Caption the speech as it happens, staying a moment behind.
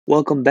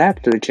Welcome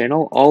back to the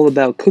channel all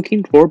about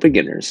cooking for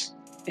beginners.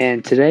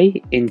 And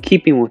today, in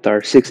keeping with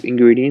our 6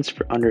 ingredients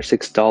for under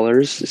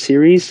 $6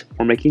 series,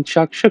 we're making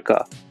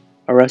shakshuka,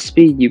 a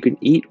recipe you can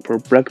eat for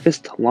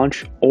breakfast,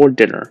 lunch, or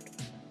dinner.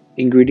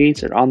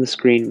 Ingredients are on the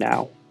screen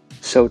now.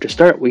 So to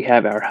start, we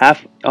have our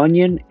half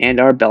onion and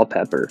our bell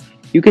pepper.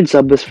 You can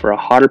sub this for a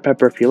hotter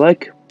pepper if you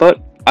like,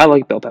 but I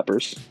like bell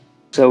peppers.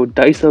 So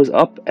dice those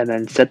up and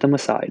then set them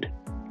aside.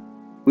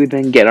 We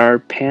then get our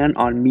pan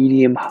on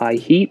medium-high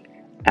heat,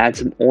 add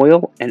some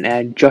oil, and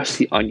add just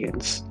the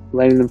onions,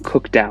 letting them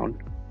cook down.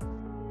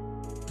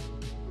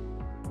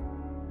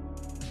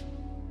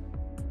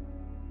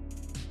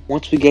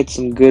 Once we get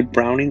some good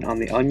browning on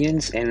the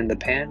onions and in the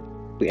pan,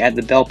 we add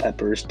the bell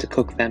peppers to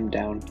cook them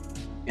down,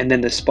 and then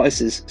the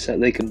spices so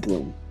that they can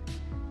bloom.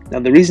 Now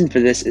the reason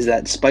for this is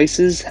that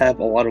spices have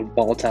a lot of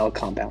volatile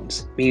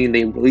compounds, meaning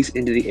they release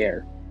into the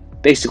air.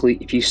 Basically,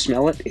 if you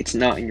smell it, it's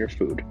not in your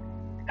food.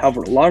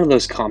 However, a lot of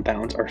those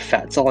compounds are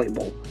fat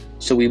soluble,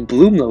 so we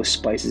bloom those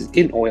spices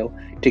in oil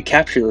to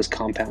capture those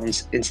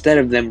compounds instead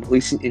of them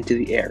releasing into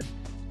the air.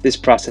 This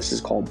process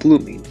is called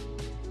blooming.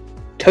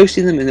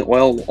 Toasting them in the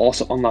oil will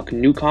also unlock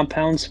new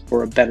compounds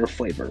for a better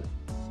flavor.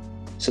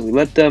 So we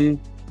let them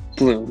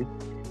bloom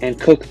and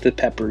cook the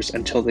peppers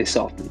until they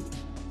soften.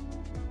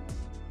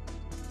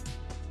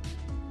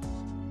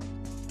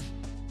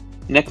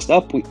 Next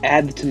up, we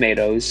add the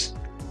tomatoes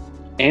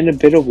and a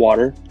bit of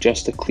water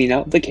just to clean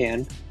out the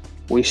can.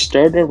 We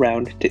stir it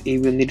around to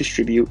evenly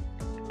distribute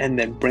and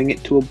then bring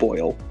it to a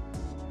boil.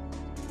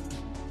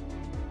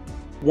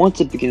 Once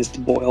it begins to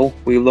boil,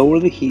 we lower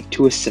the heat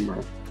to a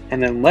simmer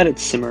and then let it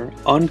simmer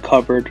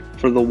uncovered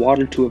for the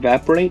water to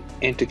evaporate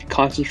and to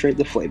concentrate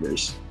the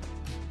flavors.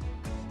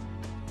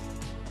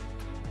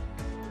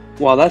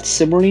 While that's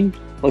simmering,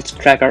 let's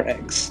crack our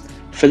eggs.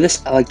 For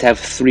this, I like to have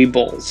 3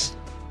 bowls.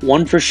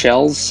 One for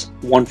shells,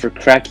 one for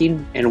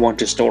cracking, and one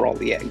to store all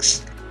the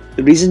eggs.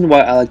 The reason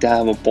why I like to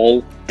have a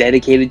bowl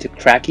dedicated to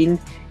cracking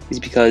is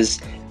because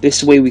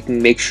this way we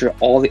can make sure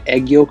all the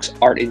egg yolks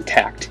are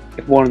intact.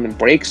 If one of them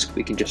breaks,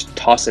 we can just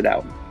toss it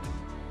out.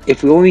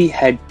 If we only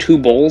had 2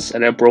 bowls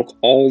and I broke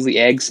all the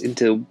eggs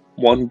into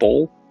one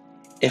bowl,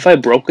 if I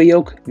broke a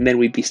yolk, then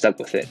we'd be stuck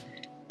with it.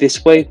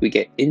 This way we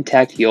get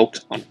intact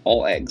yolks on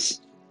all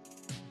eggs.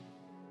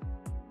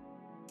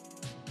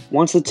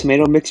 Once the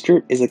tomato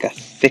mixture is like a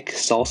thick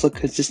salsa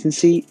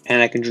consistency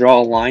and I can draw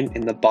a line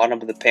in the bottom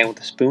of the pan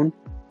with a spoon,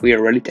 we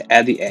are ready to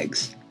add the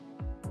eggs.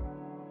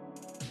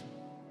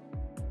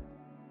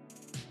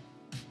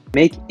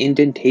 Make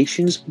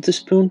indentations with the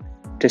spoon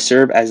to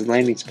serve as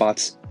landing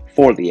spots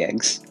for the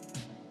eggs.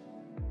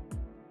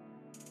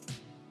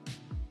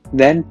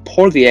 Then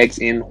pour the eggs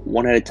in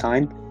one at a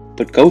time,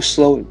 but go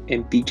slow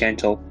and be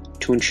gentle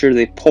to ensure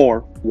they pour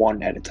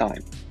one at a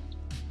time.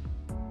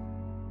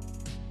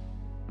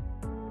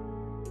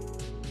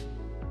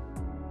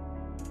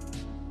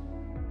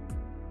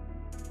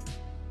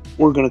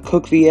 We're going to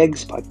cook the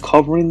eggs by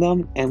covering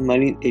them and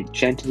letting it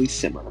gently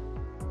simmer.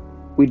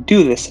 We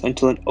do this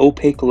until an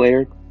opaque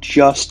layer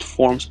just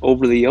forms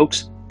over the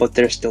yolks, but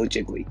they're still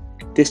jiggly.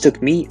 This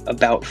took me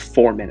about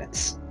 4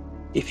 minutes.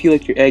 If you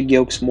like your egg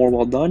yolks more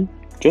well done,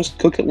 just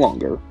cook it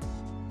longer.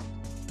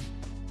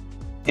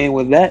 And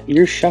with that,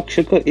 your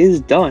shakshuka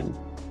is done.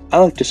 I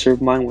like to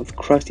serve mine with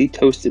crusty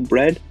toasted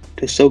bread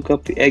to soak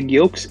up the egg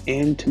yolks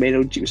and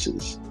tomato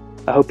juices.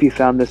 I hope you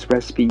found this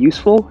recipe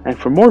useful, and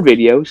for more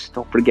videos,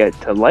 don't forget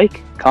to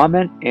like,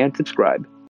 comment, and subscribe.